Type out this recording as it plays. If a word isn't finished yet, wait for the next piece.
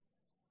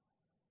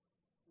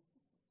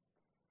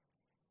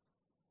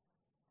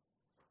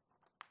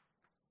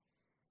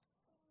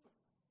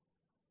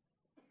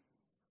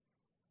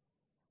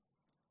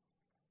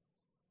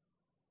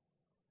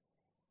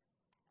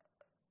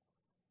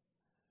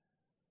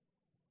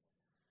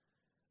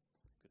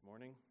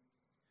morning.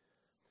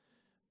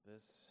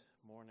 This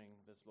morning,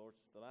 the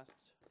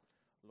last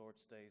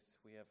Lord's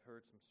Days, we have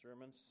heard some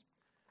sermons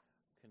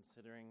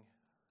considering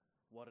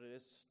what it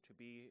is to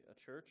be a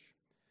church,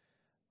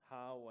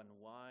 how and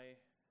why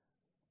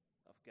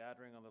of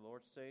gathering on the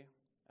Lord's Day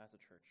as a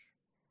church.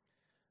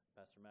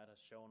 Pastor Matt has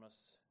shown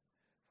us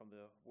from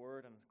the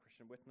Word and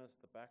Christian Witness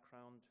the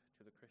background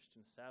to the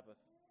Christian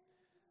Sabbath,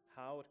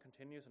 how it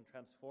continues and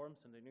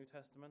transforms in the New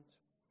Testament,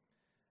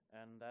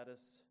 and that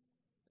is,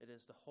 it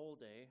is the whole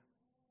day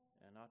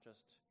and not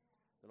just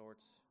the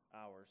Lord's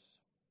hours.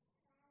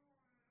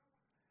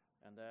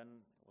 And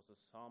then it was a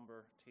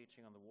somber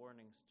teaching on the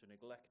warnings to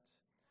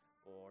neglect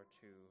or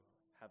to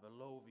have a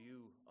low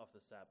view of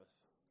the Sabbath,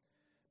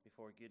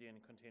 before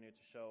Gideon continued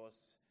to show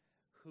us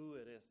who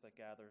it is that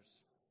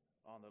gathers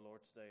on the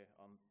Lord's Day.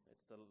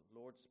 It's the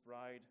Lord's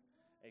bride,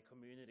 a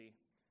community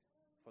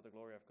for the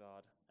glory of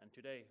God. And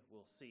today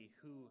we'll see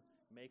who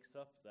makes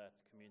up that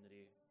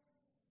community,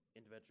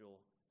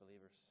 individual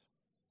believers.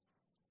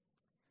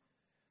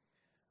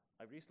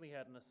 I recently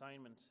had an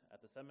assignment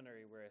at the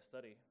seminary where I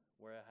study,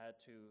 where I had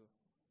to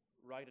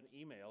write an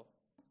email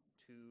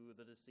to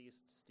the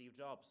deceased Steve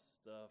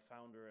Jobs, the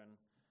founder and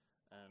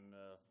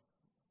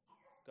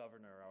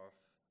governor of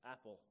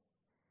Apple.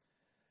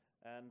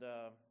 And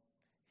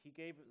he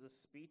gave this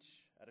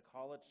speech at a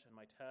college, and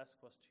my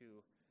task was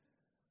to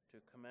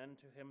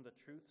commend to him the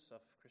truths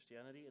of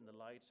Christianity in the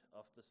light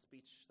of the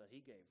speech that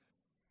he gave,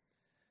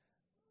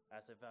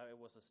 as if I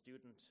was a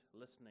student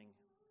listening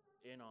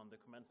in on the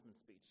commencement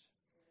speech.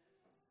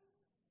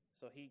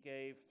 So he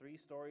gave 3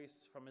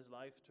 stories from his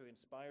life to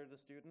inspire the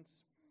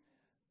students,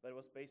 but it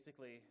was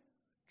basically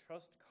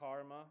trust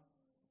karma,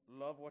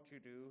 love what you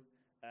do,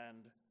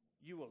 and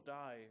you will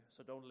die,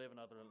 so don't live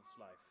another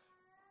life.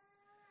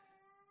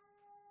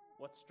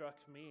 What struck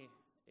me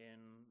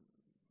in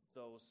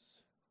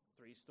those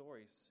 3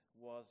 stories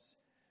was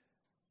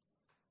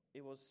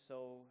it was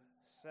so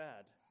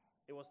sad.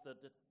 It was the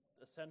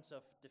sense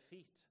of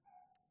defeat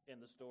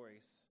in the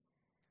stories.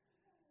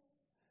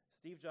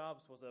 Steve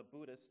Jobs was a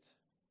Buddhist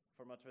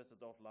for much of his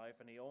adult life,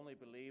 and he only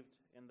believed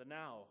in the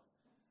now.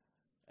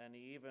 And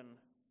he even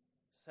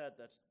said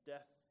that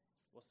death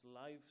was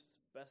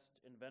life's best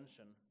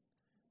invention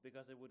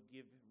because it would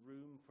give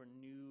room for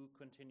new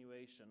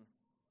continuation.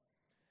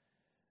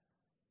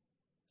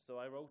 So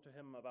I wrote to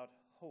him about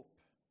hope,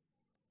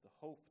 the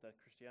hope that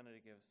Christianity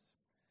gives.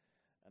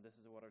 And this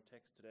is what our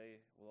text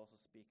today will also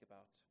speak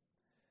about,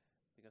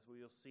 because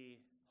we will see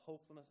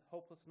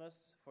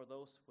hopelessness for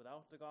those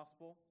without the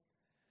gospel,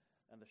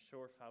 and the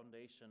sure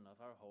foundation of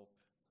our hope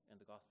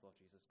in the gospel of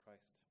Jesus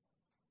Christ.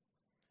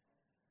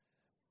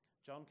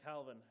 John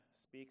Calvin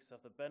speaks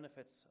of the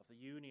benefits of the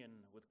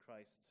union with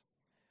Christ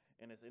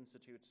in his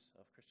Institutes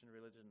of Christian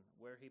Religion,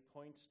 where he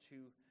points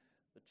to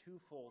the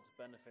twofold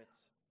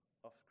benefits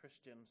of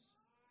Christians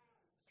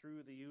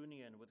through the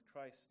union with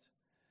Christ: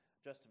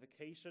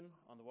 justification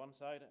on the one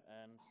side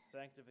and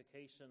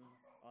sanctification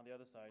on the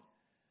other side,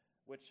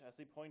 which, as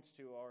he points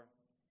to, are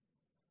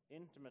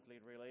intimately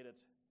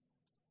related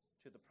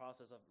to the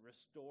process of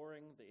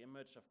restoring the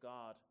image of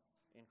God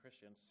in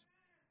Christians.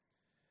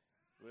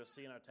 We'll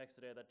see in our text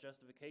today that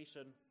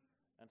justification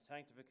and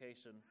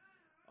sanctification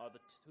are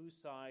the 2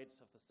 sides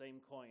of the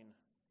same coin.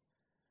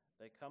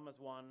 They come as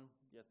one,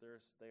 yet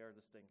they are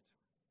distinct.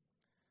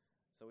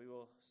 So we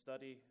will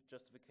study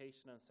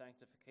justification and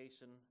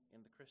sanctification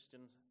in the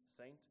Christian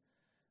saint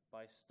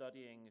by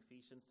studying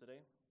Ephesians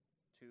today,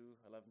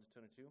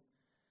 2:11-22,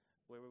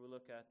 where we will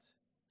look at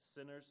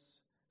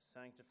sinners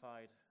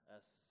sanctified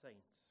as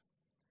saints,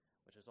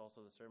 which is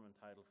also the sermon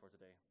title for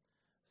today.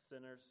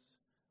 Sinners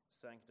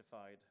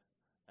sanctified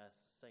as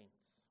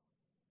saints.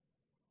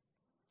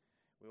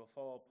 We will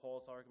follow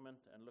Paul's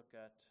argument and look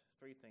at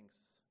 3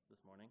 things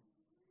this morning.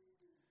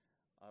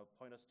 I'll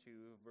point us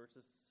to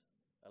verses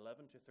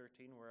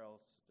 11-13, where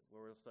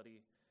we'll study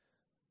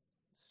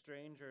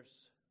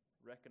strangers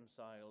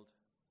reconciled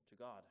to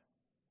God.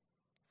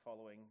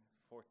 Following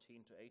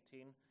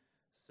 14-18,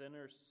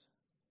 sinners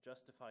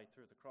justified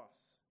through the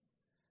cross.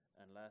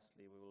 And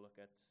lastly, we will look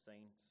at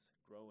saints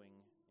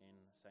growing in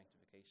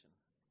sanctification.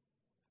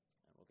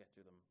 And we'll get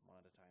to them one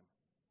at a time.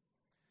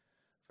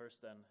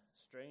 First then,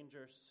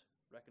 strangers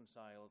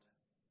reconciled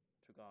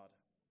to God.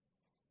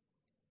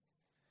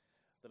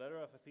 The letter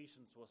of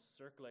Ephesians was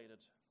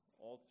circulated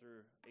all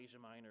through Asia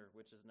Minor,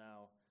 which is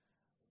now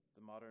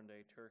the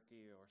modern-day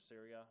Turkey or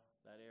Syria,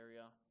 that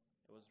area.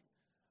 It was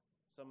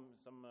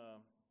some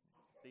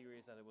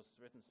theories that it was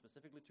written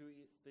specifically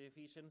to the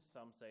Ephesians.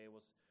 Some say it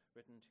was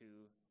written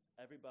to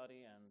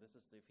everybody, and this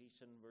is the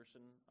Ephesian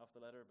version of the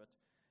letter. But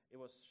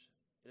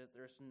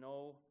there's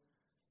no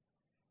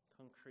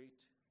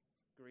concrete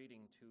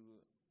greeting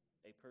to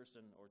a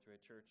person or to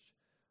a church,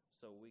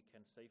 so we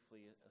can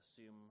safely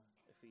assume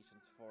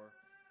Ephesians for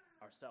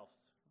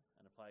ourselves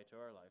and apply it to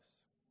our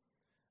lives,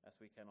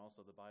 as we can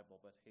also the Bible.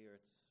 But here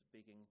it's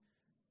speaking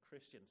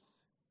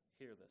Christians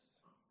hear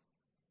this.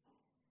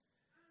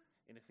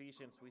 In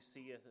Ephesians, we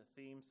see the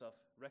themes of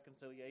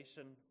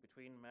reconciliation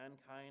between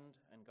mankind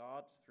and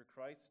God through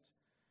Christ,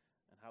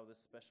 and how this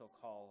special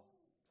call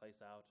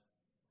plays out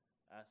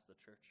as the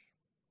church.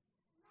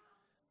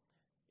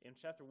 In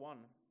chapter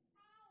 1,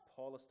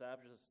 Paul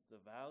establishes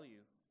the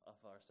value of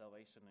our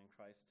salvation in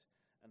Christ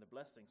and the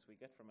blessings we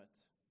get from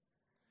it.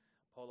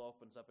 Paul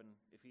opens up in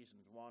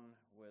Ephesians 1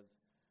 with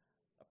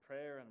a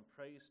prayer and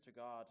praise to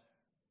God.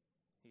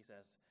 He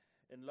says,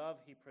 "In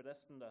love he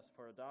predestined us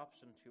for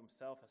adoption to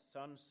himself as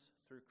sons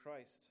through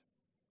Christ."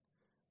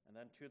 And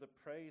then to the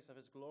praise of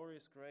his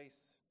glorious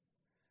grace,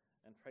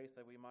 and praise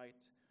that we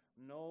might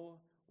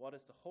know what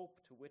is the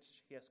hope to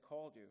which he has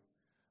called you,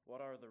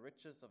 what are the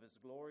riches of his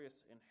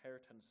glorious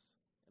inheritance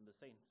in the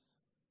saints.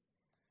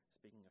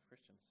 Speaking of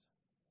Christians.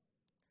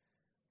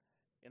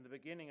 In the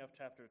beginning of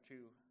chapter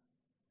 2,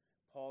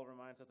 Paul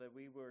reminds us that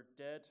we were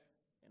dead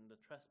in the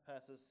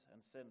trespasses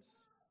and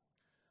sins,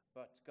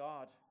 but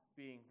God,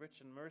 being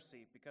rich in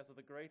mercy because of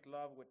the great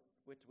love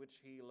with which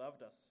he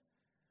loved us,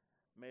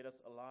 made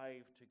us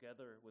alive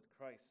together with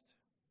Christ.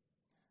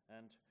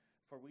 And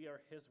for we are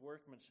his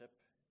workmanship,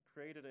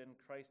 created in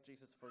Christ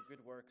Jesus for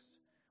good works,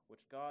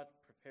 which God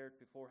prepared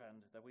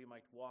beforehand that we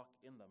might walk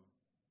in them.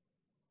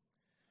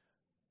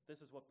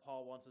 This is what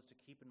Paul wants us to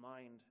keep in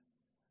mind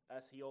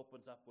as he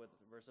opens up with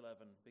verse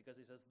 11, because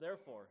he says,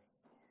 therefore,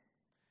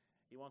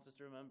 he wants us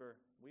to remember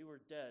we were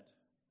dead.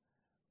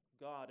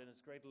 God, in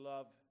his great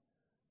love,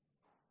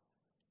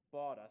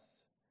 bought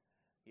us.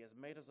 He has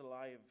made us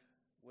alive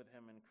with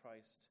him in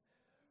Christ.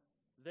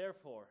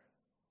 Therefore,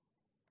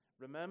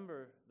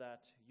 remember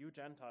that you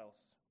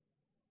Gentiles,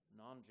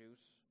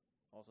 non-Jews,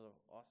 also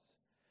us,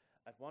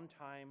 at one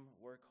time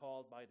were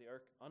called by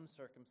the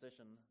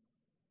uncircumcision,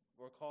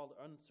 were called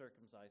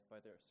uncircumcised by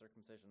their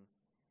circumcision.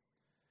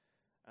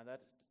 And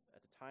that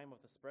at the time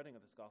of the spreading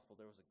of this gospel,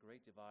 there was a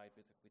great divide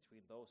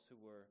between those who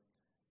were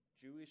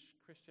Jewish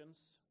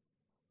Christians,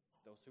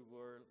 those who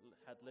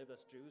had lived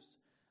as Jews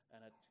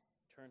and had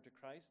turned to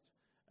Christ,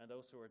 and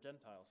those who were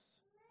Gentiles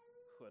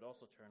who had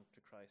also turned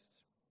to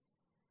Christ.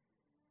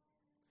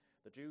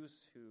 The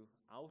Jews who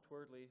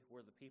outwardly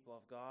were the people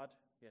of God,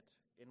 yet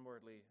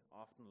inwardly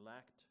often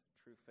lacked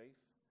true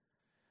faith,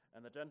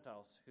 and the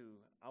Gentiles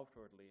who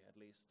outwardly, at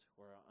least,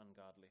 were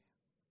ungodly.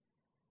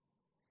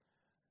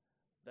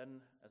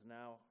 Then, as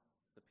now,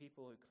 the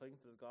people who cling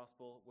to the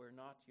gospel were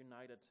not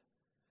united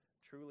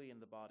truly in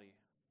the body,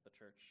 the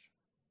church.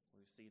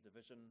 We see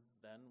division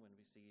then when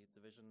we see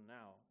division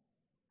now.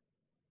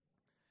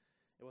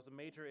 It was a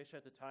major issue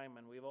at the time,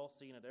 and we've all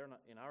seen it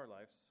in our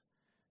lives,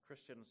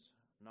 Christians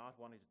not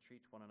wanting to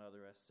treat one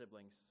another as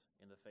siblings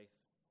in the faith.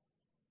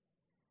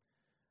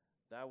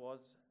 That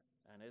was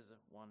and is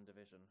one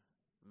division,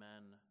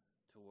 man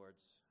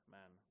towards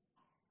man.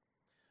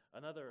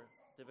 Another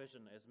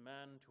division is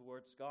man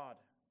towards God.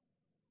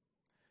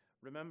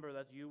 Remember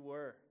that you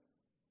were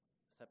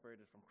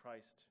separated from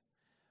Christ,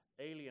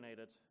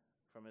 alienated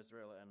from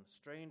Israel, and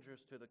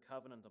strangers to the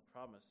covenant of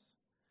promise,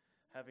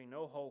 having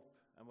no hope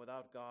and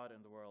without God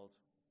in the world.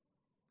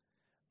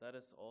 That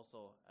is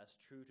also as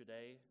true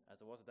today as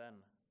it was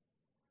then.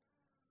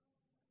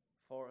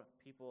 For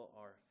people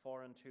are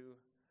foreign to,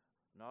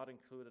 not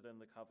included in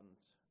the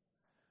covenant.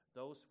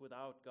 Those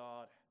without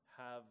God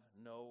have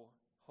no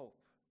hope.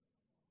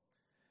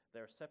 They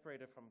are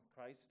separated from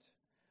Christ.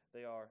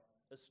 They are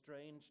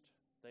estranged.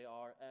 They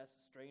are as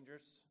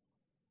strangers,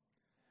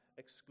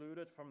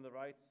 excluded from the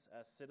rights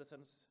as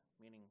citizens,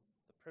 meaning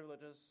the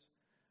privileges,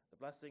 the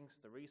blessings,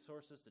 the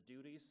resources, the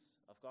duties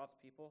of God's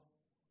people.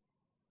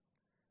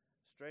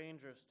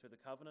 Strangers to the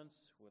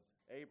covenants with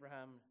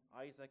Abraham,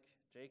 Isaac,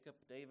 Jacob,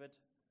 David.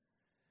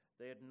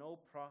 They had no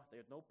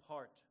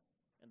part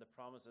in the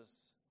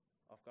promises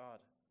of God.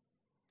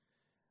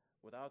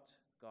 Without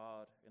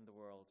God in the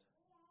world,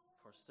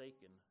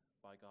 forsaken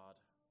by God.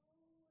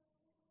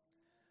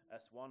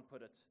 As one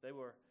put it, they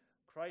were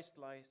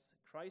Christless,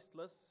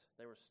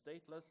 they were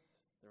stateless,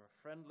 they were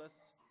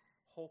friendless,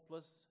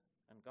 hopeless,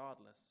 and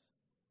godless.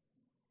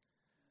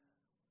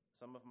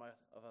 Some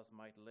of us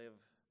might live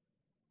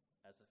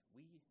as if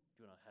we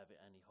do not have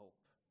any hope.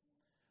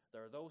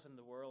 There are those in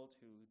the world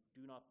who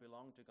do not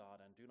belong to God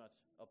and do not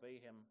obey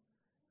him,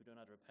 who do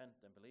not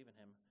repent and believe in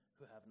him,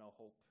 who have no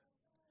hope.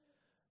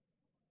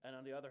 And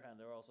on the other hand,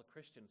 there are also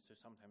Christians who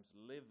sometimes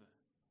live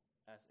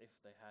as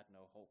if they had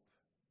no hope.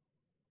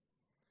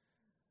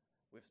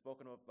 We've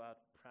spoken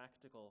about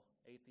practical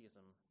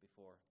atheism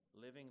before,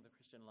 living the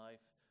Christian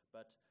life,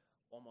 but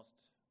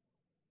almost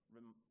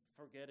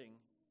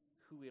forgetting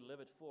who we live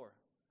it for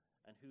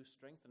and who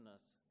strengthened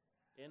us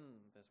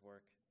in this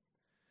work.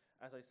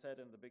 As I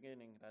said in the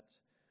beginning, that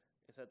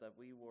it said that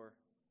we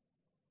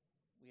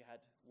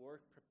had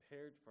work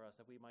prepared for us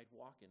that we might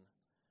walk in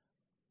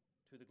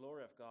to the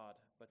glory of God,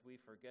 but we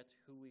forget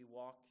who we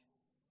walk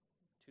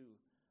to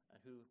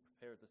and who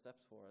prepared the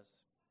steps for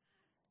us.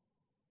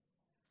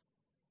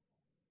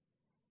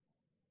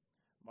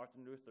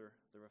 Martin Luther,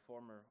 the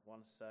reformer,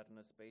 once sat in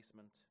his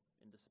basement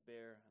in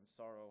despair and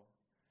sorrow,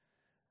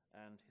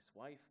 and his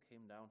wife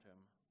came down to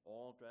him,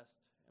 all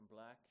dressed in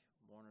black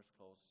mourner's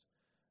clothes.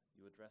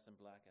 You would dress in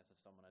black as if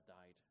someone had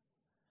died.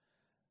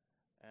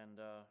 And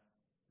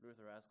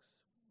Luther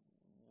asks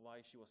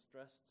why she was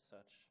dressed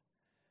such.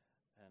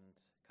 And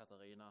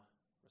Katharina,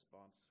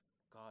 response,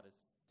 God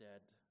is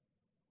dead.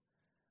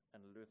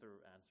 And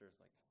Luther answers,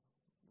 like,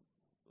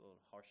 a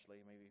little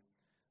harshly maybe,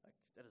 like,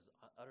 that is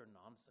utter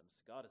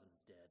nonsense. God isn't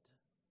dead.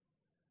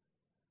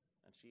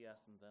 And she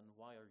asked him then,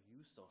 why are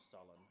you so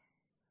sullen?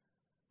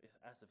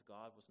 As if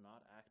God was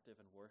not active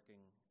and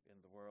working in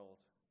the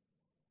world.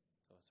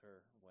 So it's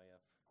her way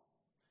of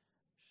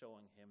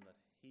showing him that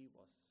he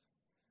was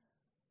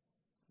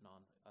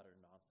utter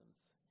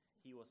nonsense.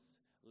 He was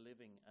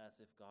living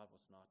as if God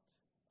was not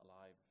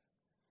alive.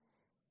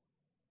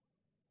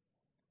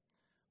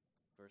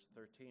 Verse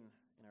 13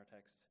 in our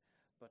text.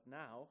 But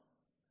now,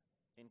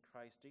 in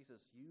Christ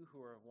Jesus, you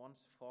who were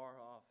once far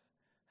off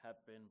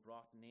have been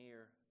brought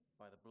near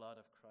by the blood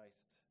of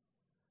Christ.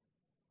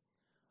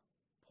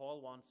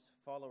 Paul wants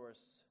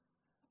followers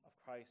of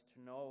Christ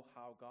to know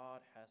how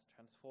God has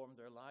transformed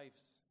their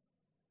lives,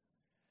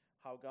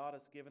 how God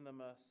has given them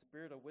a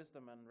spirit of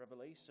wisdom and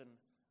revelation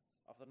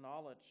of the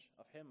knowledge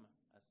of him,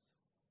 as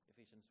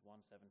Ephesians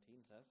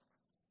 1:17 says,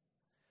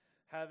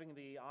 having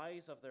the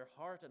eyes of their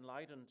heart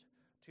enlightened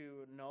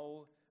to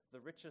know the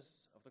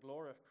riches of the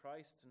glory of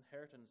Christ's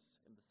inheritance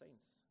in the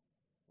saints,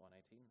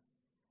 1:18.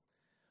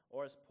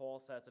 Or as Paul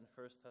says in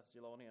 1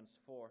 Thessalonians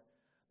 4,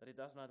 that he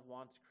does not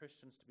want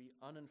Christians to be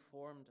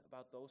uninformed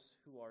about those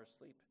who are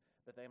asleep,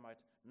 that they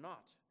might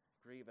not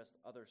grieve as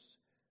others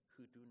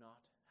who do not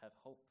have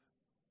hope.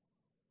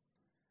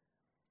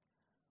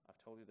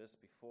 I've told you this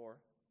before,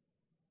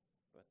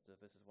 but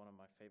this is one of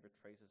my favorite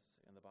phrases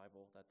in the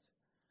Bible, that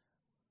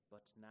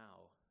but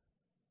now.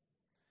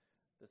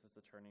 This is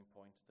the turning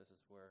point. This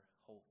is where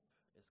hope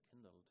is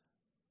kindled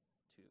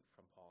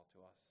from Paul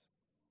to us.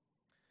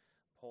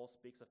 Paul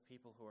speaks of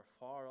people who are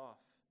far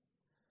off,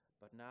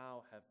 but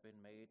now have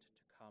been made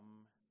to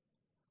come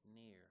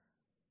near.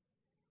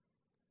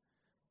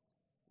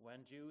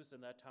 When Jews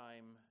in that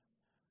time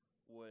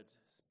would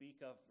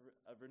speak of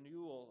a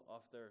renewal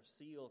of their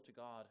seal to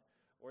God,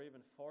 or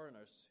even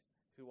foreigners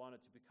who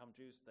wanted to become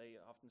Jews, they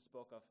often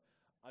spoke of,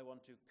 I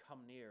want to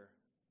come near.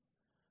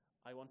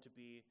 I want to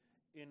be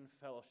in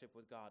fellowship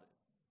with God.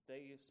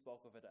 They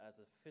spoke of it as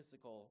a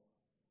physical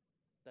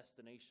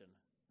destination.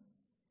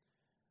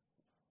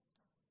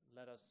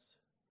 Let us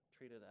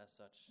treat it as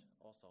such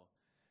also,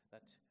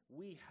 that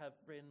we have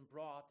been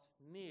brought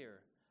near,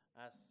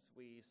 as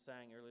we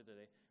sang earlier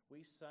today.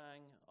 We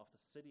sang of the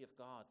city of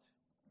God,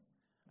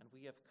 and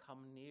we have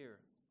come near,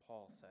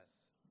 Paul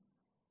says.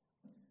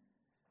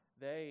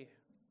 They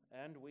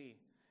and we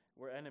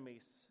were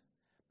enemies,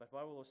 but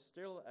while we were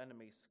still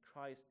enemies,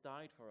 Christ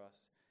died for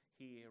us.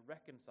 He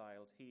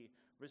reconciled, he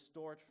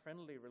restored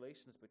friendly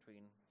relations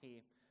between,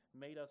 he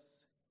made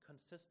us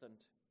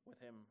consistent with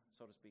him,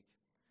 so to speak,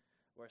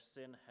 where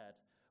sin had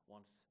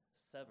once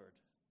severed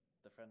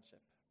the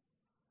fellowship.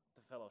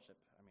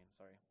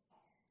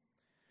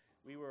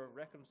 We were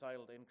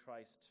reconciled in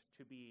Christ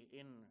to be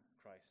in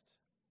Christ.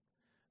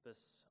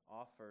 This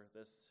offer,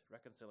 this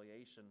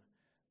reconciliation,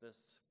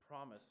 this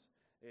promise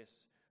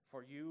is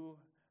for you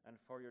and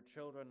for your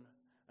children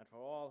and for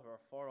all who are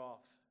far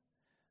off,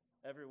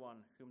 everyone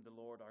whom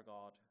the Lord our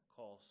God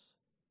calls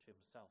to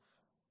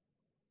himself.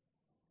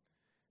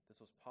 This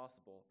was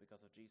possible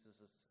because of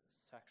Jesus'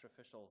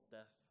 sacrificial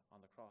death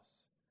on the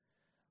cross.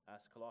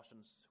 As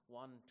Colossians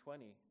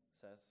 1:20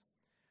 says,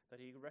 that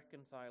he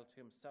reconciled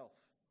to himself,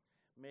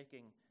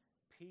 making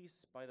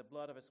peace by the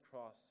blood of his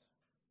cross.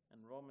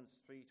 And Romans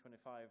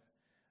 3:25,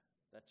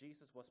 that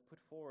Jesus was put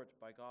forward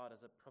by God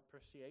as a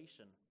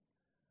propitiation,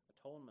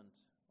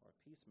 atonement, or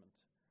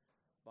appeasement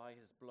by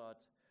his blood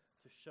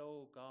to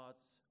show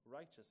God's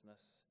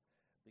righteousness,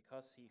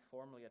 because he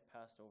formerly had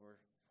passed over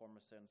former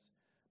sins,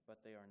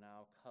 but they are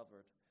now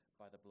covered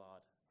by the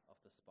blood of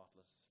the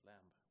spotless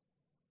Lamb.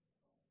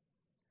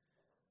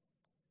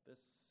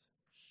 This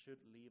should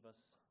leave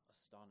us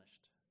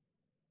astonished,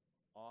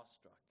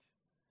 awestruck,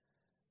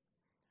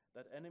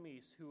 that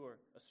enemies who are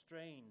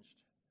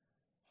estranged,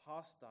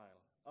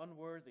 hostile,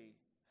 unworthy,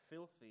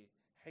 filthy,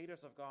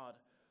 haters of God,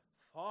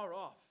 far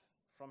off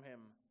from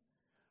him,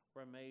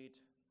 were made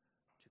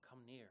to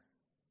come near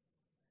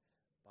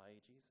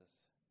by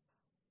Jesus.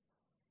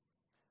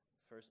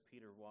 1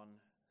 Peter 1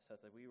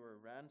 says that we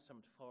were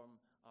ransomed from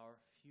our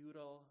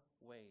futile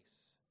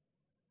ways,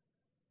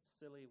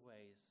 silly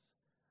ways,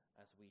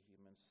 as we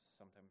humans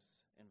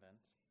sometimes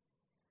invent,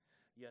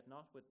 yet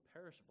not with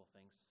perishable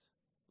things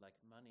like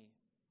money,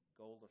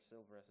 gold, or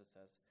silver, as it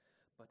says,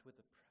 but with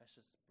the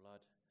precious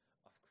blood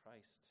of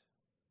Christ.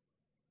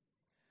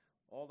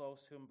 All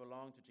those whom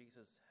belong to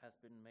Jesus has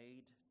been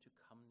made to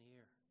come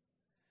near,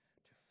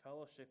 to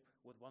fellowship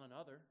with one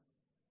another,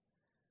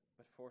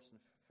 but first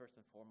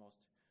and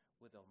foremost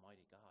with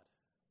Almighty God.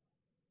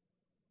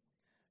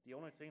 The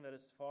only thing that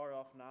is far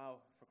off now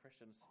for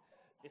Christians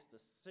is the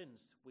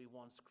sins we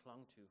once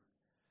clung to.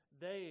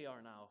 They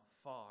are now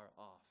far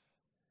off,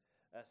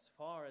 as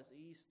far as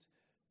east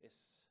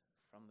is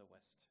from the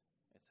west,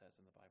 it says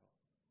in the Bible.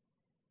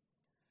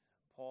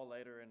 Paul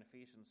later in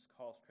Ephesians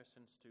calls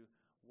Christians to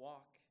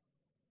walk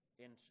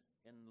in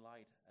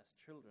light as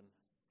children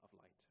of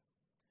light.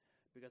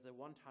 Because at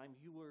one time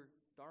you were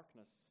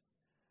darkness,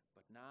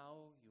 but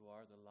now you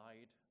are the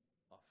light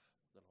of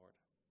the Lord.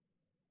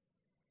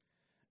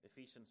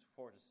 Ephesians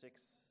 4 to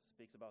 6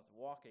 speaks about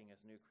walking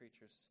as new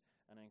creatures,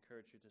 and I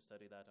encourage you to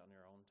study that on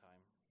your own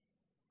time.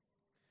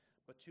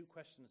 But two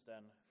questions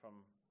then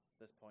from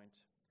this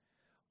point.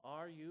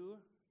 Are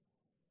you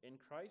in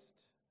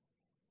Christ?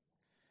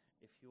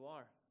 If you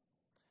are,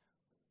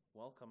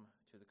 welcome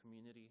to the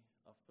community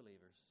of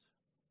believers,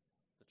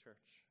 the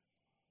church.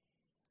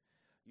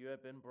 You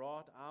have been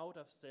brought out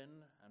of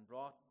sin and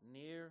brought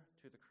near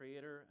to the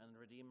Creator and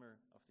Redeemer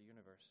of the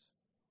universe.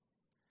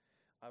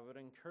 I would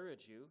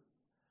encourage you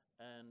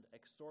and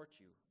exhort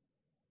you,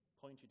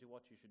 point you to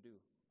what you should do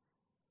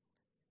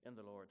in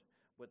the Lord,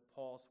 with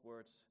Paul's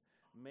words,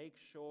 make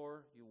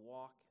sure you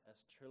walk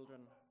as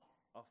children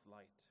of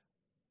light.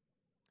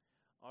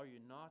 Are you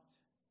not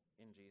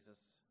in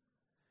Jesus?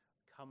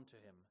 Come to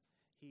him.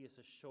 He is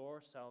a sure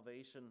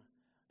salvation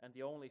and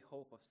the only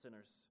hope of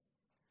sinners.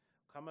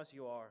 Come as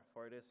you are,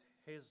 for it is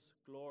his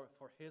glory.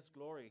 For his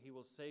glory he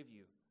will save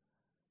you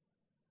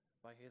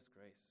by his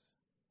grace.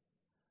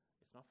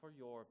 It's not for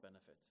your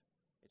benefit.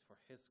 It's for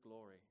his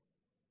glory.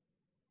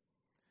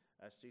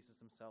 As Jesus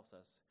himself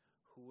says,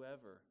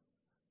 whoever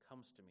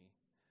comes to me,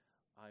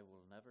 I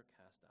will never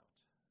cast out.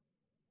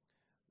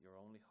 Your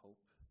only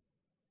hope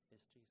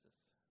is Jesus.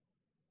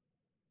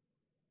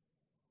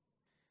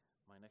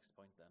 My next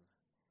point then,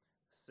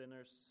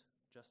 sinners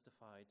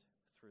justified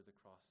through the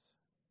cross.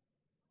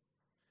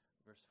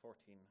 Verse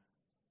 14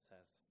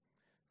 says,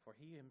 for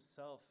he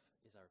himself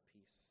is our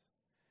peace,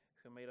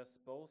 who made us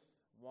both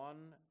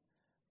one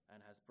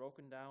and has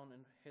broken down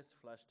in his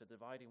flesh the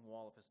dividing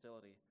wall of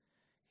hostility.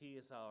 He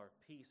is our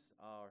peace,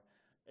 our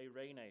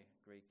eirene,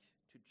 Greek,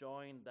 to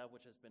join that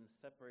which has been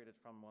separated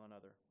from one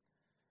another.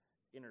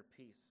 Inner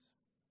peace,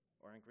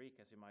 or in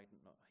Greek, as you might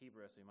know,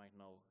 Hebrew, as you might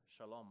know,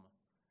 shalom.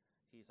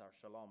 He's our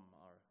shalom,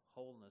 our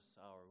wholeness,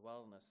 our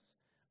wellness,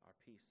 our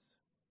peace.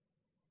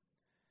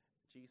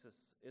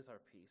 Jesus is our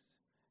peace,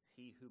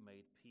 he who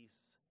made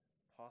peace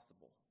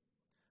possible,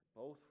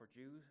 both for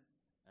Jew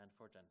and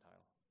for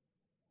Gentile.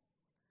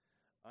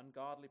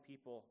 Ungodly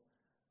people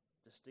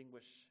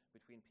distinguish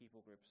between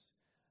people groups,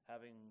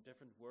 having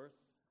different worth,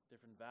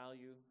 different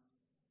value,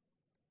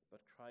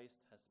 but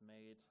Christ has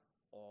made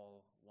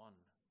all one.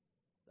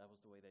 That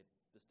was the way they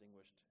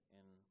distinguished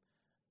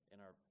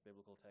in our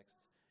biblical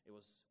text. It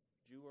was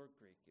Jew or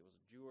Greek, it was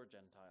Jew or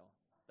Gentile.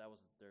 That was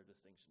their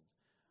distinction.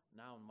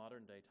 Now in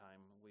modern day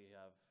time, we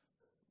have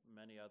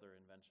many other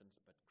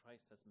inventions, but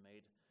Christ has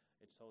made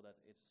it so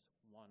that it's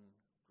one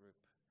group,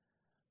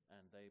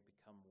 and they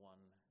become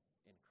one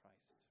in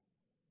Christ.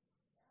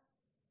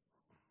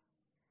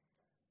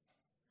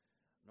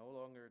 No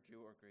longer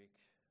Jew or Greek,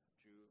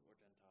 Jew or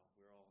Gentile.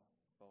 We're all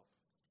both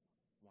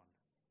one.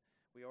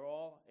 We are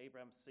all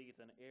Abraham's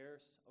seed and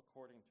heirs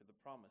according to the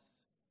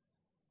promise.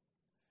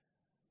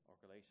 Or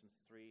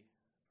Galatians 3,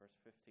 verse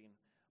 15.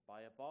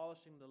 By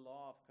abolishing the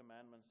law of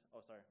commandments,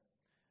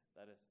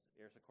 that is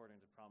heirs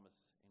according to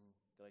promise in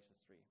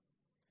Galatians 3.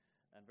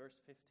 And verse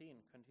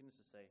 15 continues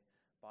to say,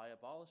 by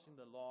abolishing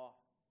the law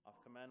of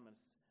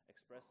commandments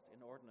expressed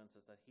in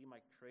ordinances, that he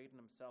might create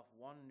in himself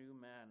one new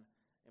man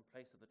in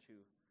place of the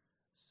two,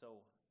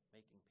 so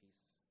making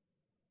peace.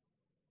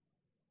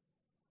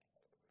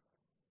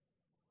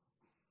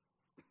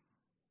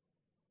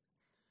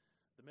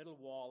 The middle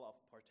wall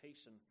of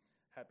partition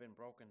had been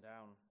broken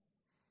down.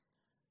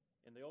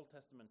 In the Old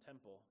Testament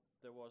temple,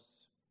 there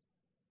was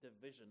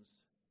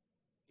divisions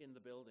in the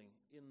building,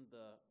 in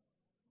the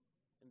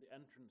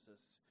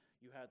entrances.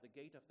 You had the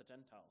gate of the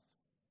Gentiles.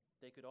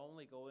 They could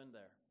only go in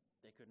there.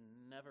 They could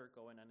never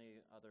go in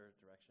any other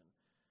direction.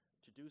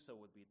 To do so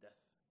would be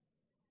death.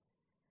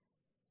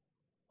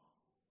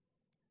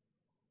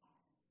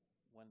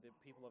 When the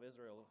people of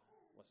Israel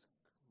was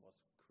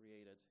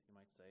created, you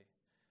might say,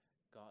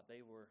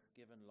 they were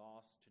given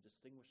laws to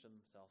distinguish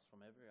themselves from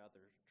every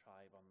other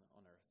tribe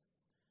on earth.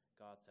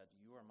 God said,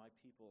 you are my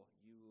people,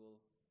 you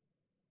will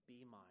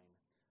be mine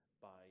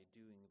by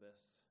doing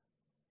this.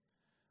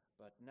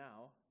 But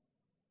now,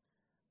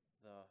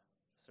 the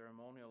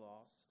ceremonial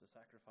laws, the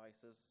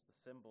sacrifices, the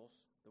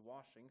symbols, the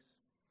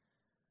washings,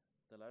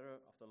 the letter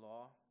of the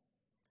law,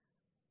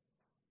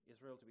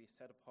 Israel to be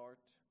set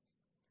apart,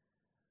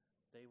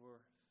 they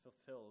were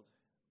fulfilled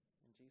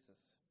in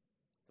Jesus.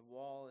 The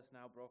wall is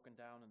now broken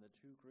down and the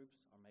two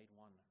groups are made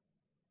one.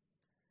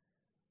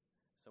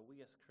 So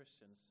we as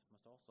Christians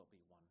must also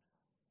be one.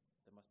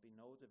 There must be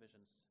no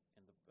divisions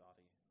in the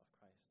body of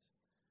Christ.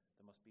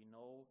 There must be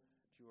no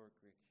Jew or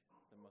Greek.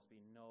 There must be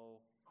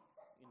no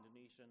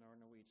Indonesian or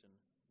Norwegian,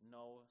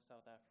 no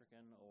South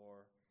African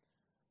or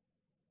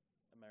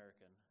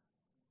American.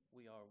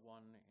 We are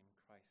one in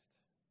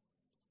Christ.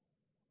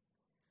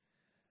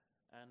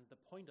 And the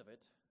point of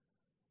it,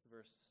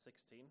 verse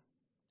 16,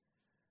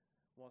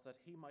 was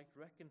that he might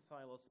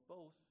reconcile us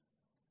both,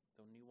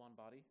 though new one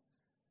body,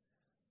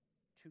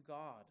 to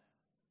God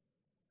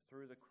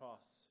through the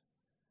cross,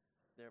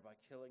 thereby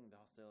killing the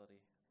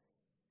hostility.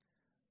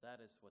 That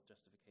is what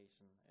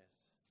justification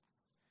is.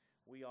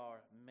 We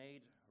are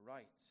made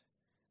right.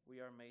 We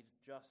are made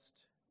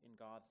just in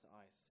God's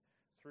eyes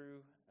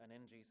through and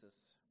in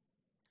Jesus.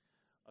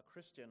 A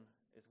Christian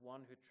is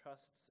one who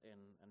trusts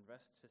in and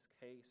rests his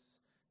case,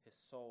 his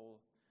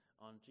soul,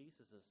 on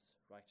Jesus'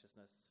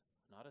 righteousness,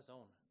 not his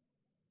own.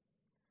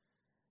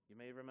 You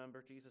may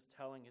remember Jesus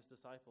telling his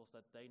disciples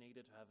that they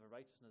needed to have a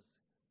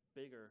righteousness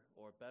bigger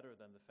or better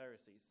than the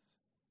Pharisees.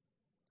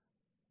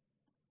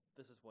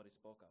 This is what he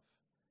spoke of,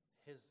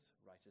 his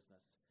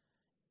righteousness.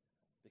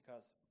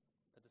 Because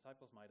the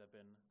disciples might have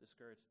been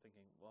discouraged,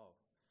 thinking, whoa,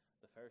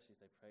 the Pharisees,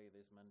 they pray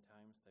this many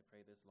times, they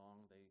pray this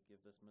long, they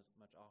give this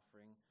much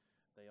offering,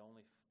 they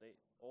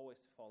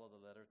always follow the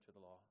letter to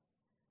the law.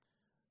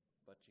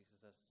 But Jesus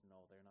says,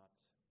 no, they're not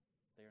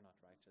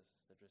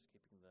righteous. They're just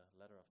keeping the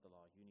letter of the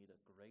law. You need a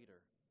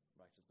greater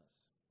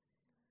righteousness.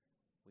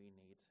 We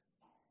need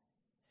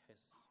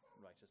his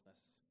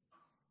righteousness.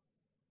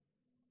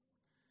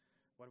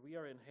 When we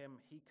are in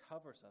him, he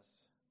covers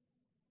us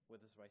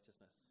with his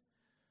righteousness.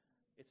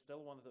 It's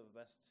still one of the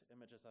best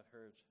images I've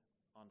heard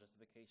on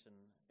justification.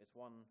 It's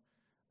one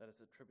that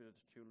is attributed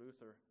to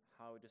Luther,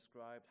 how he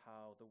described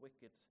how the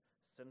wicked,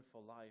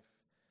 sinful life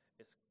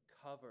is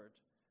covered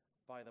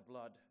by the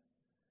blood.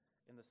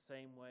 In the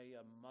same way,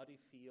 a muddy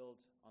field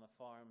on a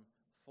farm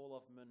full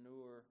of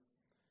manure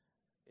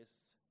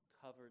is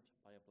covered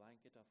by a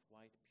blanket of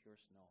white, pure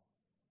snow.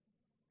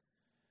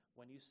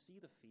 When you see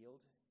the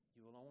field,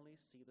 you will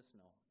only see the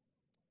snow.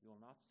 You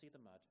will not see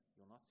the mud.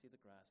 You will not see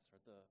the grass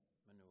or the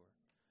manure.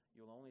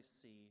 You will only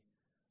see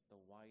the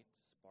white,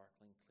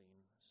 sparkling,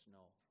 clean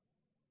snow.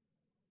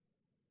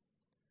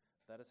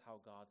 That is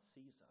how God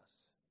sees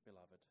us,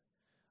 beloved.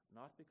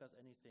 Not because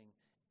anything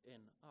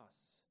in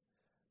us,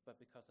 but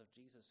because of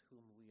Jesus,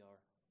 whom we are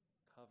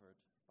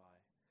covered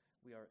by.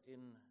 We are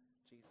in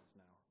Jesus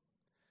now.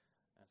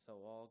 And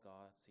so all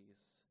God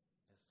sees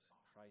is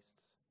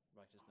Christ's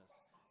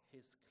righteousness,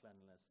 his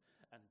cleanliness.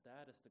 And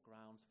that is the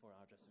grounds for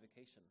our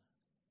justification.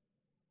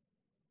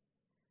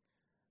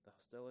 The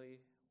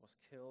hostility was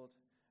killed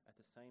at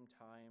the same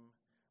time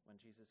when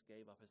Jesus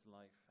gave up his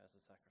life as a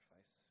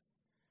sacrifice.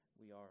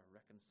 We are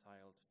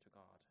reconciled to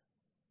God.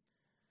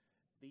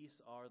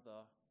 These are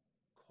the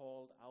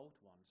called out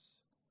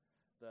ones,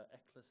 the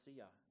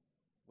ecclesia,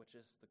 which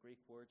is the Greek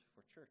word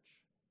for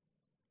church.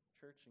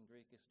 Church in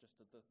Greek is just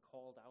the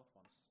called out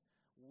ones.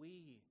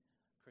 We,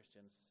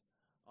 Christians,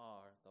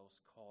 are those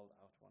called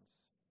out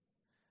ones.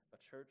 A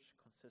church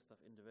consists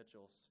of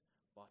individuals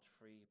bought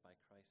free by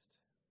Christ.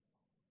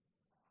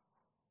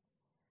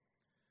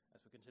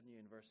 As we continue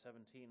in verse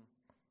 17,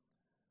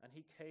 and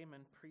he came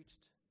and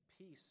preached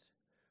peace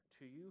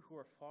to you who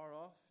are far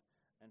off,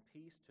 and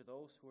peace to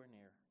those who are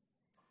near.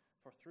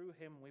 For through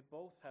him we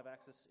both have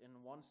access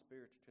in one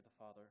Spirit to the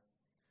Father.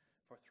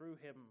 For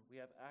through him we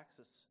have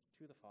access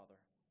to the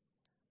Father.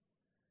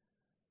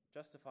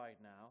 Justified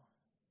now,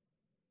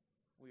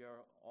 we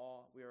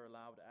are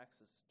allowed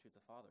access to the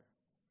Father.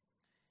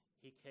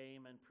 He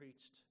came and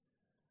preached.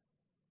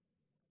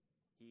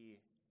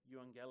 Greek,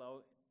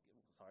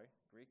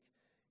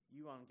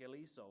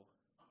 euangelizo.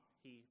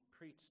 He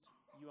preached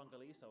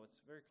euangelizo.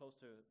 It's very close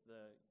to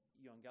the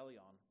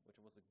euangelion, which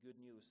was the good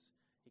news.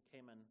 He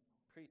came and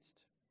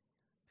preached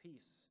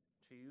peace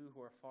to you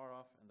who are far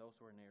off and those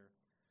who are near,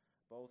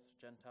 both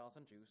Gentiles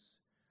and Jews,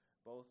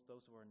 both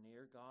those who are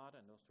near God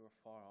and those who are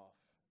far off.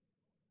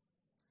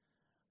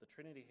 The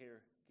Trinity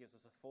here gives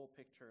us a full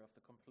picture of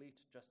the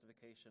complete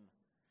justification,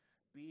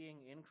 being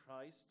in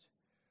Christ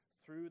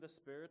through the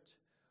Spirit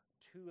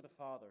to the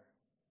Father.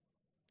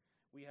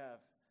 We have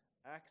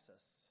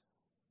access.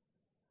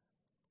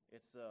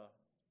 It's a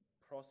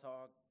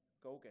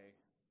prosagoge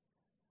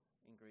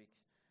in Greek,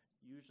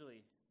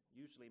 usually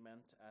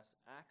meant as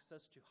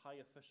access to high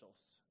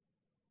officials,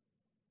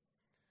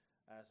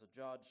 as a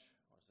judge,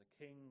 or as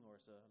a king, or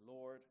as a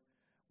lord,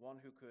 one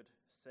who could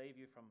save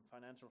you from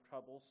financial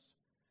troubles,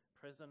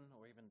 prison,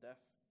 or even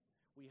death.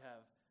 We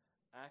have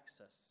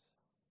access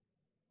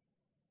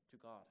to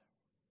God.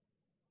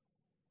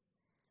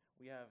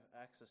 We have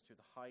access to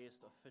the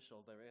highest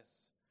official there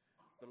is,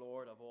 the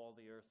Lord of all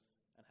the earth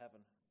and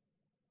heaven.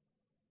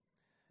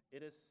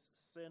 It is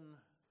sin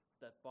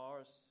that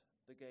bars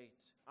the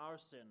gate. Our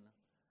sin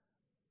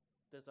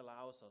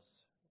disallows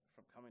us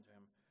from coming to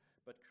him,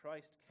 but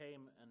Christ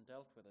came and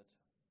dealt with it.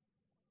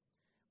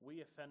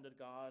 We offended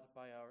God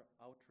by our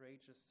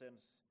outrageous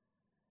sins.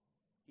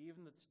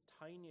 Even the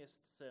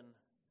tiniest sin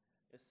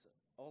is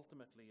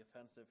ultimately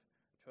offensive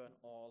to an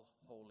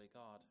all-holy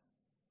God.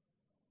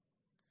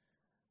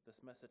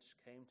 This message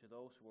came to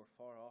those who were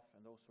far off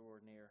and those who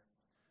were near.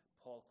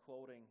 Paul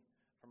quoting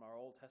from our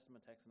Old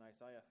Testament text in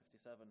Isaiah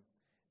 57,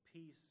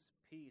 "Peace,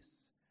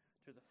 peace,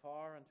 to the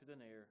far and to the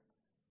near,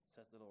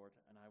 says the Lord,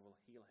 and I will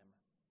heal him."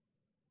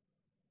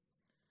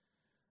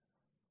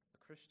 A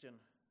Christian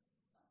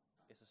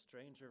is a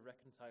stranger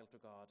reconciled to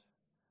God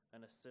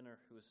and a sinner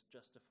who is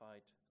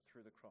justified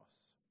through the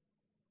cross.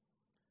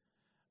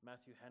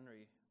 Matthew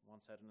Henry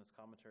once said in his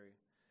commentary,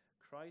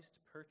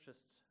 "Christ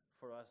purchased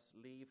for us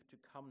leave to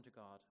come to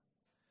God,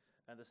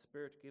 and the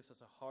Spirit gives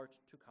us a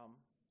heart to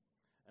come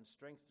and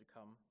strength to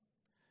come,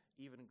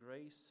 even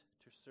grace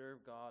to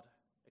serve God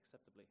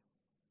acceptably."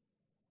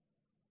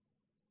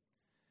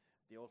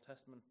 The Old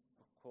Testament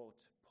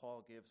quote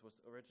Paul gives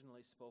was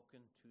originally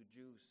spoken to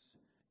Jews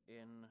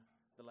in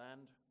the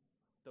land,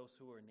 those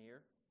who were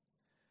near,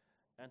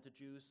 and to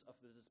Jews of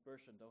the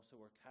dispersion, those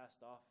who were cast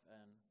off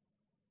and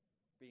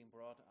being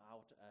brought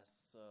out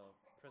as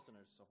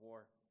prisoners of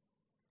war.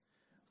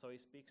 So he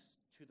speaks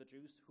to the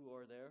Jews who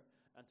are there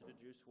and to the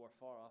Jews who are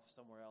far off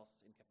somewhere else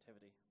in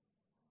captivity.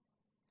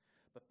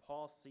 But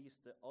Paul sees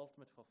the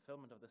ultimate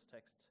fulfillment of this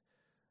text,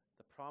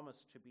 the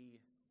promise to be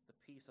the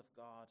peace of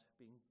God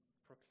being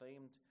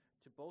proclaimed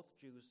to both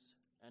Jews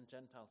and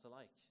Gentiles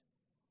alike.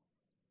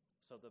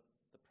 So the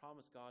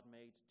promise God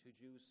made to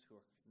Jews who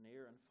are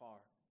near and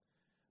far,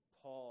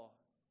 Paul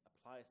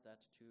applies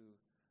that to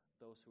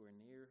those who are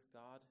near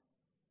God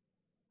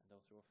and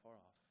those who are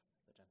far off,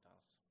 the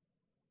Gentiles.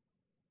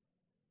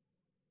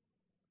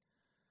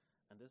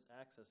 And this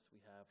access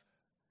we have,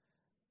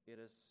 it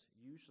is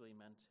usually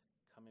meant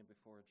coming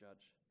before a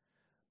judge,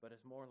 but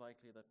it's more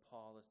likely that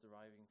Paul is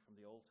deriving from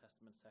the Old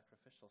Testament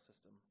sacrificial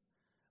system,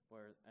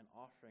 where an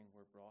offering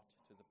were brought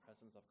to the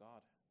presence of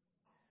God.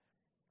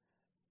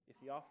 If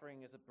the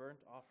offering is a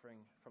burnt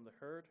offering from the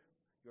herd,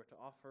 you are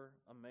to offer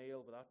a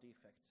male without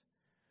defect.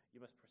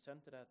 You must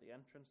present it at the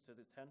entrance to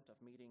the tent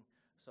of meeting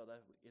so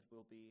that it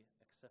will be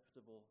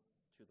acceptable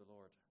to the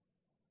Lord.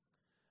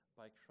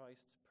 By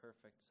Christ's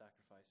perfect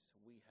sacrifice,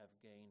 we have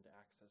gained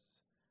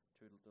access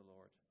to the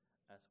Lord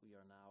as we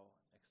are now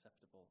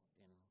acceptable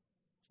in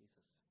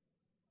Jesus.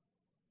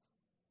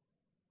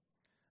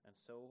 And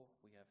so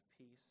we have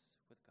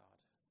peace with God.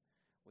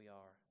 We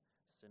are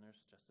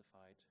sinners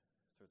justified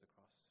through the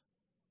cross.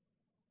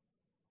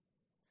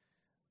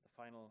 The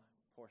final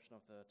portion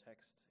of the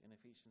text in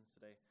Ephesians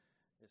today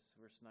is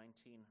verse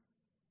 19.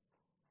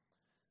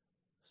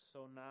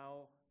 So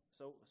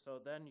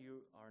then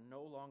you are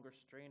no longer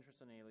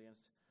strangers and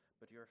aliens,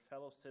 but you are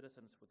fellow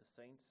citizens with the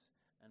saints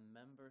and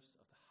members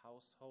of the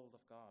household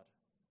of God.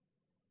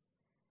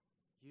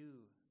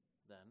 You,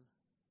 then,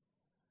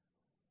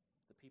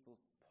 the people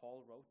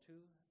Paul wrote to,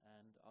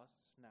 and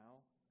us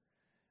now,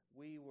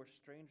 we were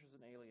strangers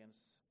and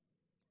aliens,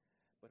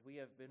 but we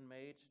have been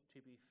made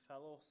to be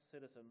fellow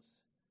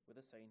citizens with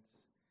the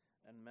saints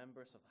and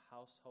members of the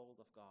household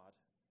of God,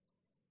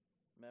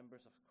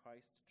 members of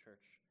Christ's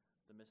church,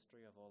 the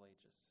mystery of all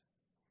ages.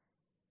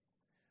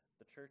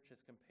 The church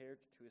is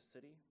compared to a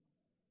city,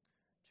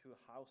 to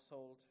a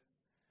household,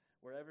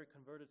 where every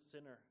converted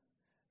sinner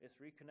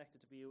is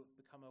reconnected to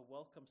become a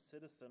welcome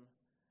citizen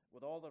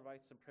with all the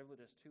rights and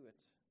privileges to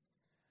it,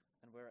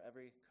 and where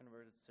every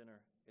converted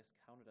sinner is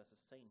counted as a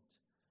saint,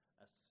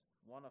 as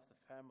one of the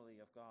family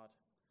of God,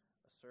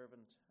 a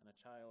servant and a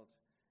child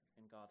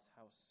in God's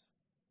house.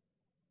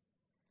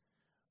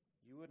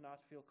 You would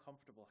not feel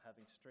comfortable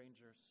having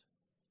strangers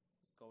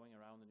going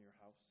around in your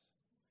house,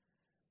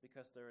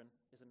 because there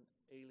is an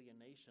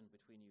alienation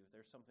between you.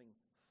 There's something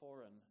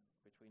foreign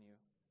between you.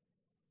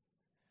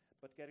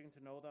 But getting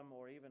to know them,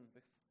 or even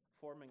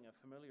forming a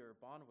familiar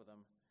bond with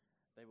them,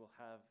 they will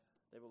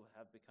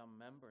have become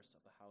members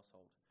of the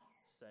household,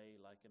 say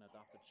like an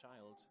adopted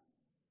child.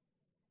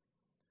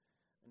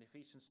 In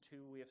Ephesians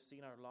 2, we have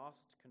seen our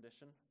lost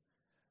condition,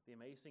 the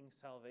amazing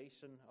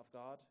salvation of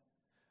God,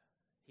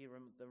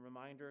 the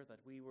reminder that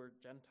we were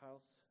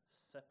Gentiles,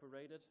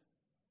 separated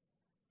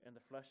in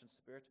the flesh and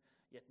spirit,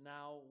 yet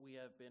now we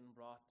have been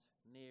brought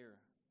near.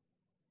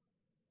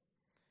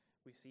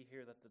 We see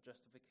here that the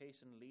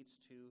justification leads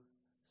to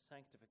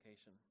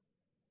sanctification.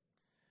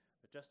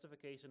 The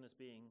justification is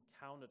being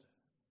counted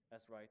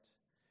as right.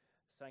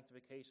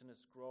 Sanctification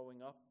is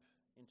growing up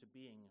into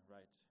being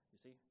right, you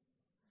see?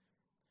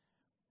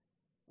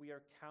 We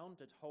are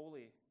counted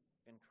holy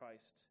in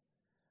Christ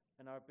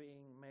and are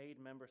being made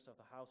members of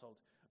the household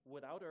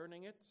without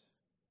earning it,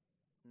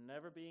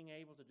 never being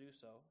able to do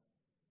so,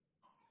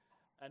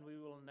 and we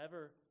will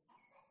never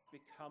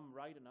become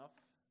right enough,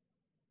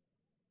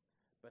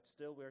 but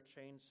still we're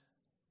changed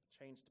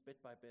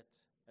bit by bit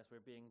as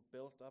we're being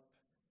built up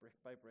brick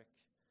by brick,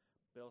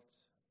 built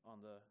on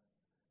the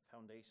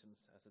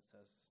foundations, as it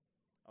says,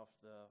 of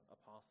the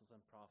apostles and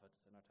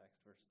prophets in our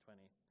text, verse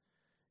 20.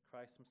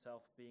 Christ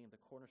himself being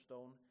the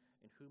cornerstone,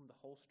 in whom the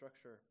whole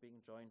structure being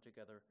joined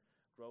together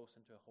grows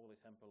into a holy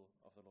temple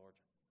of the Lord.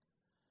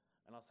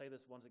 And I'll say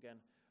this once again,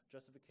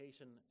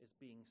 justification is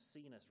being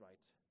seen as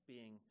right,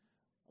 being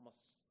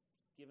almost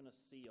given a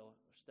seal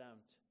or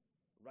stamped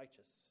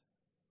righteous.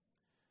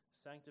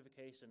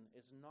 Sanctification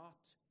is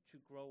not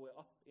to grow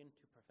up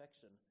into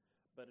perfection,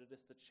 but it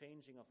is the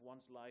changing of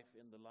one's life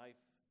in the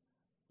life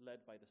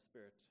led by the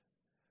Spirit.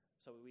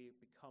 So we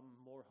become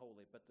more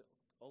holy, but the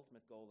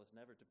ultimate goal is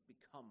never to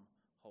become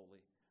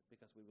holy,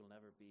 because we will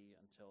never be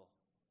until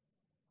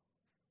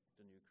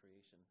the new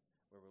creation,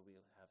 where we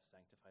will have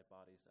sanctified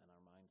bodies and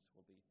our minds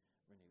will be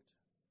renewed.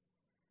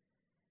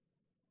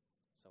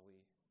 So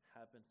we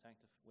have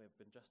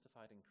been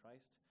justified in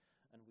Christ,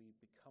 and we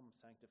become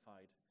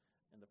sanctified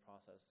in the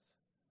process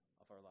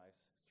of our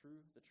lives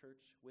through the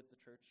church, with the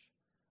church,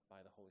 by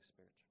the Holy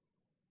Spirit.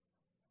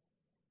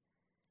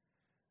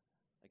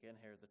 Again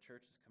here, the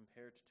church is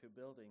compared to a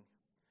building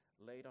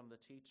laid on the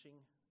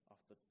teaching of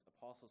the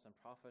apostles and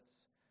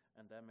prophets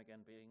and them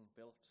again being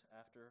built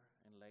after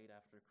and laid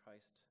after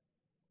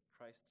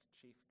Christ's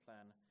chief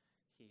plan,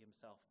 he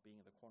himself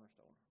being the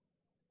cornerstone.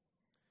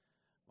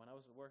 When I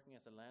was working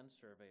as a land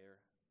surveyor,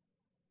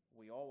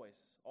 we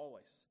always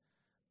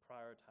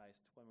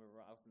prioritized when we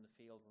were out in the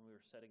field, when we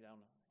were setting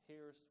down,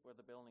 here's where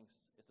the building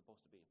is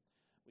supposed to be.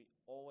 We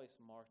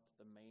always marked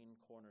the main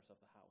corners of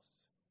the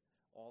house,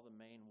 all the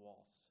main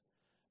walls,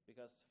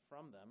 because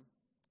from them,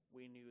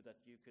 we knew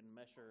that you could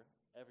measure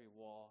every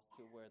wall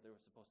to where they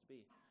were supposed to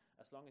be.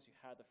 As long as you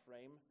had the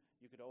frame,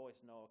 you could always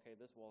know, okay,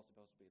 this wall is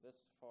supposed to be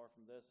this far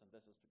from this, and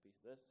this is to be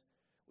this.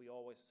 We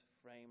always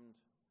framed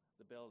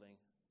the building.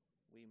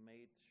 We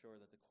made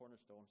sure that the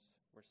cornerstones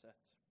were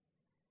set.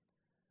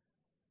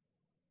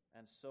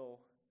 And so,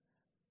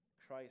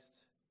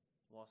 Christ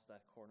was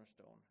that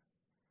cornerstone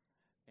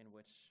in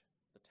which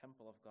the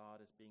temple of God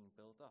is being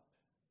built up.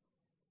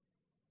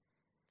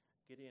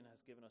 Gideon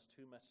has given us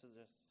two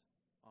messages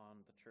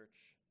on the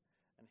church,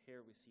 and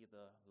here we see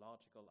the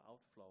logical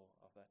outflow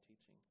of that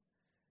teaching.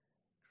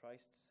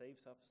 Christ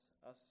saves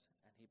us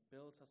and he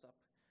builds us up.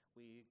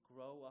 We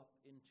grow up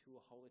into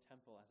a holy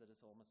temple as it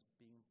is almost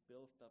being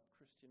built up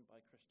Christian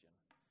by Christian.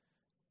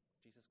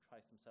 Jesus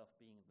Christ himself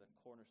being the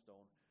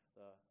cornerstone,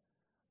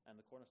 and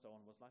the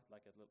cornerstone was not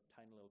like a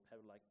tiny little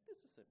pebble, like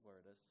this is it where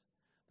it is.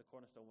 The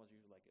cornerstone was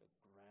usually like a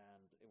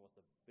grand, it was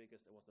the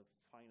biggest, it was the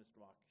finest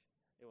rock.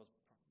 It was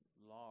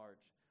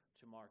large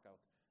to mark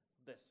out,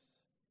 this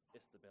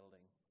is the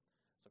building.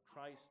 So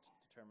Christ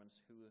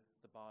determines who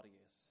the body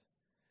is,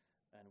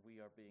 and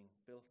we are being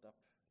built up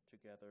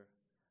together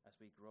as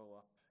we grow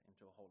up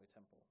into a holy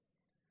temple,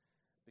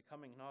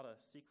 becoming not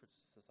a secret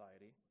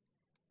society,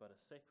 but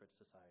a sacred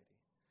society,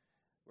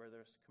 where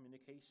there's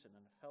communication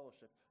and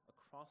fellowship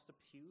across the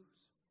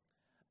pews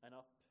and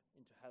up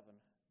into heaven,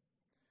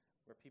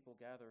 where people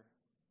gather,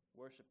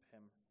 worship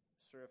him,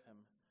 serve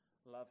him,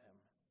 love him,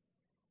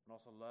 and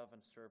also love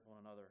and serve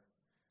one another,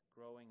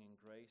 growing in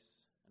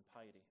grace and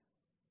piety.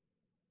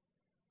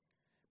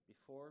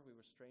 Before we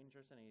were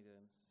strangers and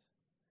aliens,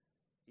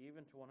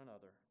 even to one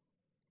another,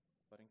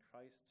 but in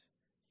Christ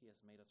he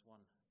has made us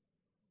one.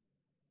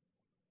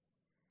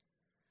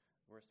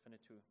 Verse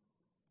 22.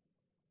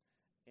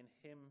 In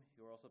him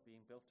you are also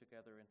being built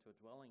together into a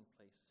dwelling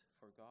place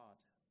for God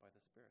by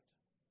the Spirit.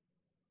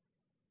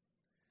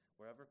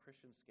 Wherever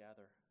Christians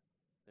gather,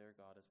 there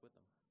God is with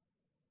them.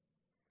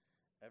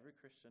 Every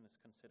Christian is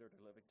considered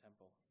a living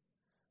temple,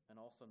 and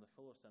also in the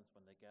fuller sense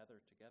when they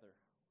gather together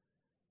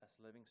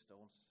as living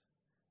stones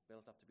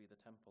built up to be the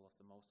temple of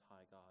the Most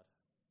High God.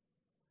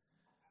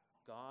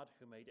 God,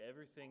 who made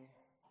everything,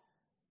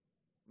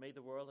 made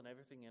the world and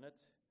everything in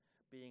it,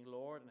 being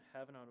Lord in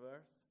heaven and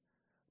earth,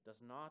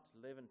 does not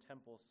live in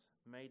temples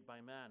made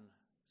by man,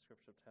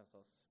 Scripture tells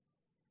us,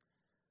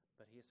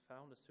 but he has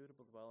found a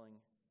suitable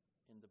dwelling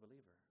in the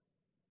believer.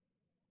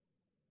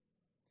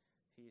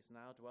 He is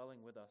now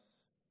dwelling with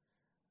us,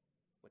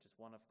 which is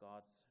one of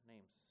God's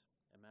names,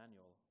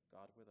 Emmanuel,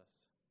 God with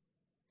us.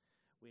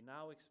 We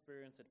now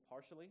experience it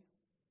partially,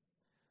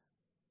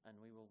 and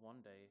we will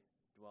one day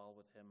dwell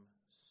with him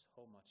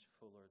so much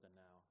fuller than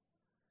now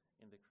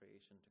in the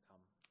creation to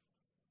come.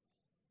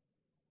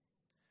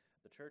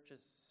 The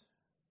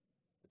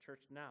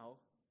church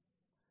now,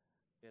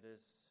 it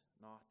is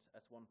not,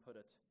 as one put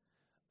it,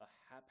 a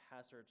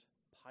haphazard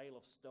pile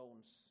of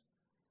stones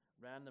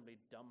randomly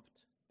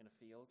dumped in a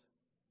field.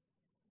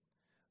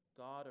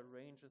 God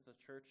arranges the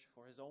church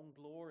for his own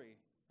glory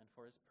and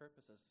for his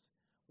purposes.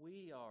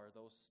 We are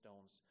those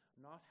stones,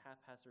 not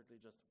haphazardly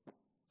just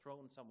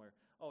thrown somewhere.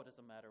 Oh, it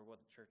doesn't matter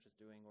what the church is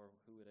doing or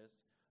who it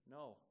is.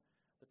 No,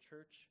 the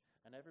church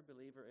and every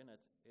believer in it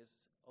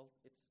it's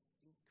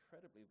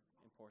incredibly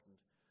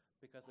important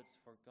because it's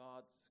for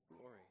God's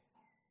glory.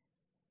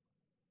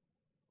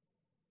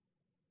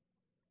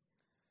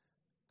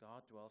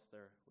 God dwells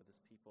there with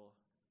his people.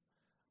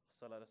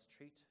 So let us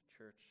treat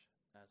church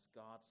as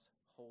God's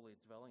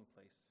holy dwelling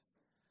place,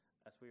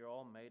 as we are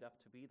all made up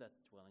to be that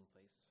dwelling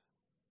place.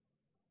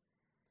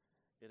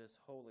 It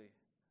is holy,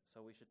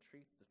 so we should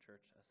treat the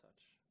church as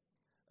such,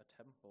 a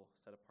temple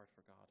set apart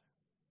for God.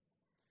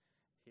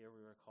 Here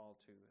we are called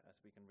to,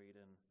 as we can read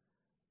in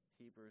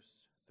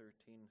Hebrews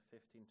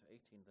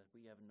 13:15-18, that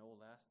we have no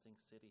lasting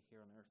city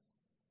here on earth,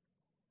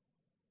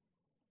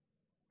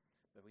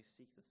 but we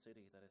seek the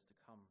city that is to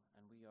come,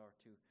 and we are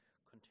to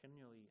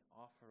continually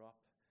offer up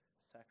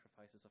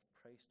sacrifices of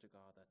praise to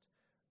God, that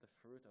the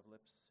fruit of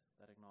lips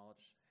that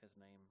acknowledge his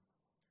name.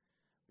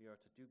 We are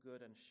to do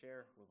good and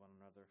share with one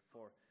another,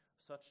 for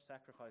such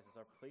sacrifices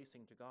are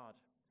pleasing to God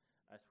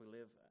as we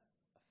live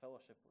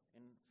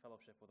in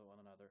fellowship with one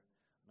another,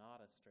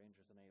 not as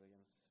strangers and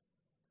aliens,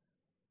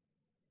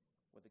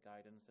 with the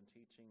guidance and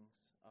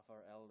teachings of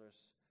our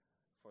elders,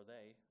 for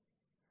they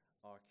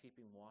are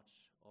keeping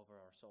watch over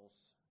our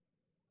souls,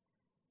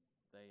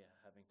 they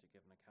having to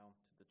give an account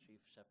to the chief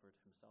shepherd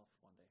himself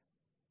one day.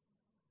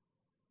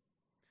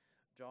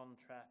 John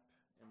Trapp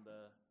in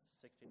the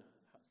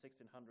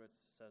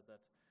 1600s says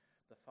that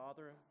the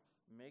Father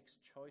makes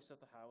choice of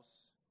the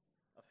house,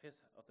 of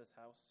this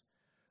house.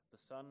 The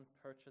Son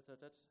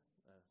purchaseth it,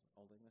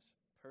 Old English,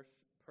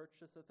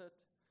 purchaseth it,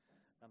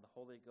 and the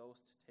Holy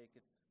Ghost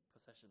taketh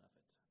possession of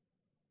it.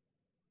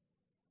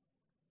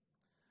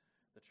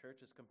 The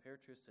church is compared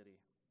to a city.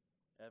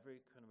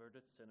 Every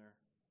converted sinner,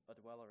 a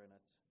dweller in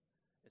it,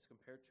 is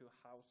compared to a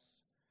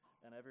house,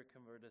 and every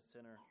converted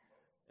sinner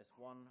is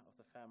one of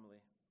the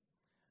family.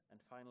 And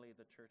finally,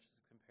 the church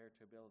is compared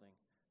to a building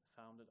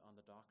founded on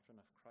the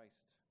doctrine of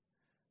Christ,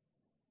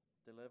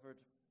 delivered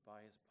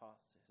by his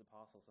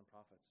apostles and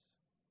prophets.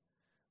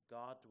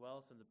 God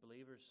dwells in the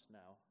believers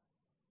now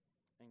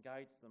and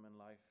guides them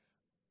in life.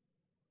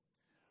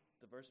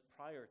 The verse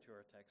prior to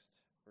our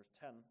text, verse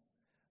 10,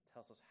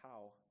 tells us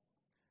how.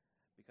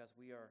 Because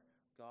we are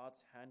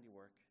God's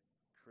handiwork,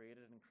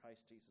 created in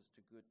Christ Jesus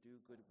to do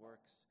good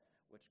works,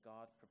 which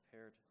God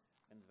prepared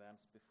in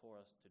advance before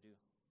us to do.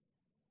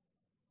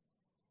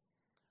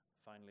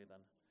 Finally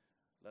then,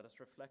 let us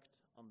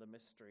reflect on the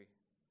mystery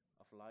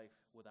of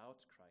life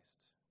without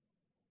Christ.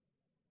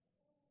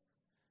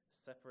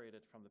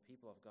 Separated from the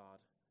people of God,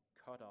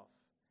 cut off,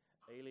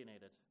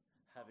 alienated,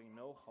 having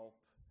no hope,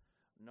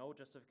 no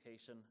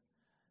justification,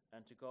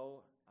 and to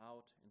go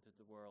out into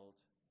the world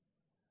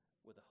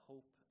with a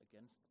hope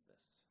against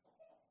this.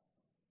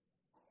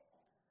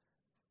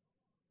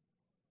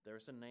 There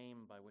is a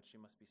name by which you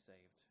must be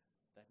saved.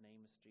 That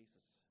name is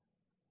Jesus.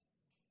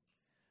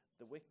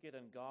 The wicked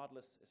and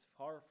godless is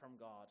far from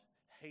God,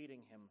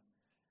 hating him.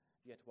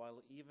 Yet while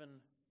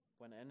even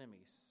when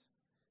enemies,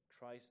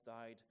 Christ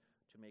died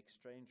to make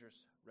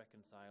strangers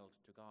reconciled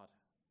to God.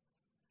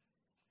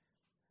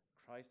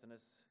 Christ and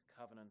his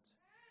covenant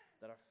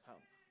that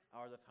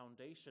are the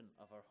foundation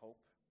of our hope.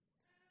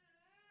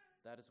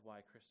 That is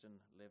why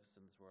Christian lives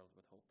in this world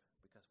with hope,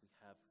 because we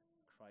have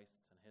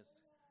Christ and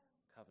his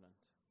covenant.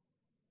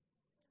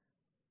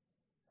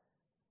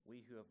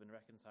 We who have been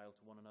reconciled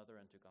to one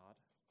another and to God,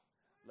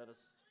 let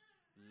us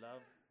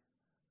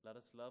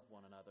love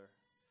one another,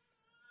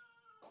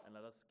 and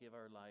let us give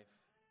our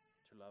life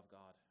to love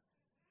God.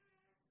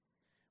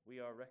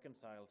 We are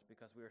reconciled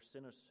because we are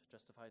sinners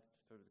justified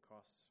through the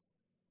cross.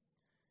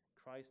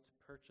 Christ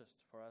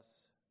purchased for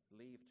us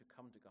leave to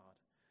come to God,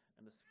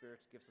 and the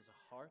Spirit gives us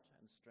a heart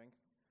and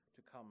strength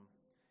to come,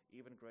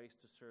 even grace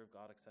to serve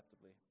God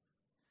acceptably.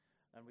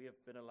 And we have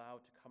been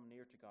allowed to come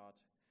near to God.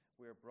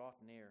 We are brought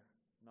near,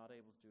 not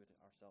able to do it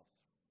ourselves.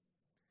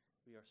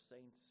 We are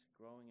saints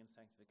growing in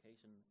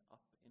sanctification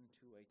up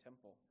into a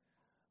temple,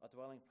 a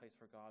dwelling place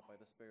for God by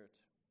the Spirit.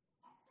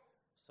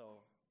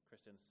 So,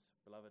 Christians,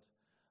 beloved,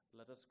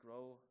 let us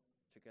grow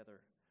together,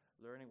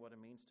 learning what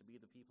it means to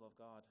be the people of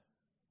God.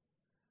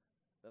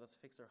 Let us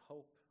fix our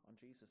hope on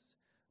Jesus,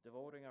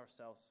 devoting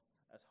ourselves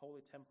as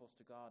holy temples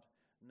to God,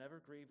 never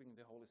grieving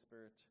the Holy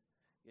Spirit,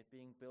 yet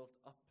being built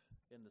up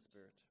in the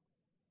Spirit.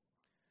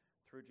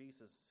 Through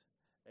Jesus,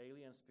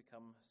 aliens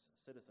become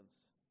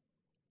citizens.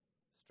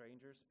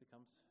 Strangers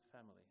becomes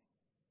family.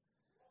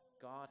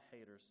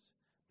 God-haters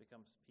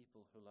becomes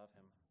people who love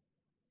him.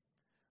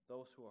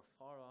 Those who are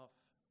far off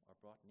are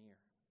brought near.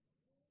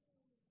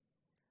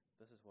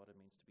 This is what it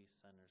means to be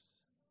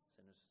sinners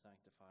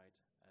sanctified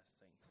as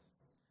saints.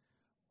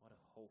 What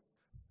a hope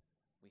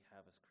we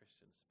have as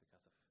Christians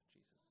because of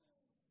Jesus.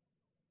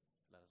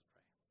 Let us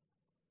pray.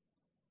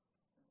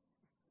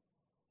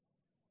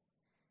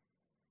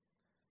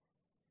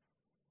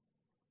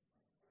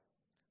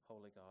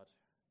 Holy God,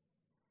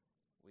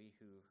 we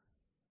who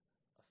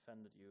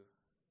offended you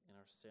in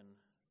our sin,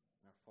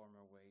 in our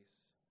former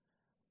ways,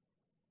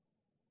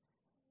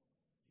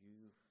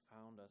 you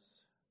found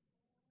us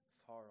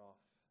far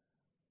off.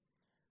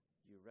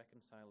 You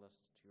reconciled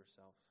us to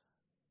yourself.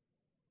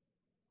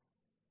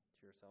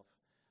 You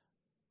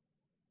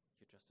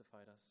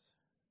justified us,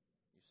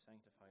 you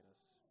sanctified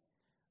us,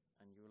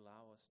 and you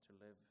allow us to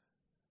live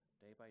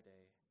day by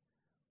day,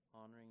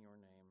 honoring your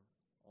name,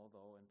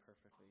 although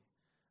imperfectly,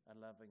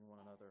 and loving one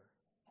another,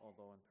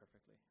 although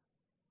imperfectly.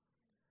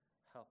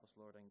 Help us,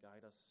 Lord, and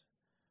guide us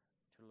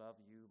to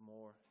love you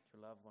more, to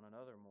love one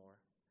another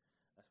more,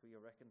 as we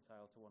are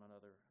reconciled to one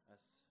another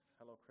as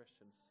fellow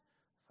Christians,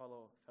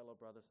 fellow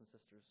brothers and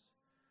sisters,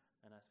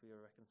 and as we are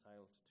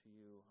reconciled to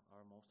you,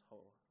 our most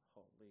holy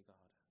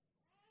God.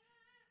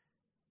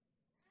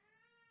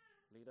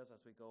 Lead us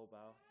as we go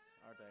about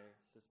our day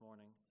this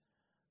morning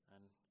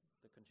and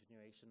the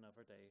continuation of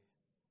our day,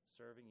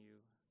 serving you,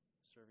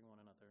 serving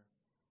one another,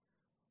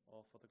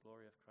 all for the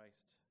glory of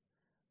Christ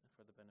and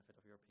for the benefit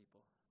of your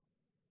people.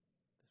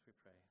 This we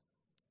pray.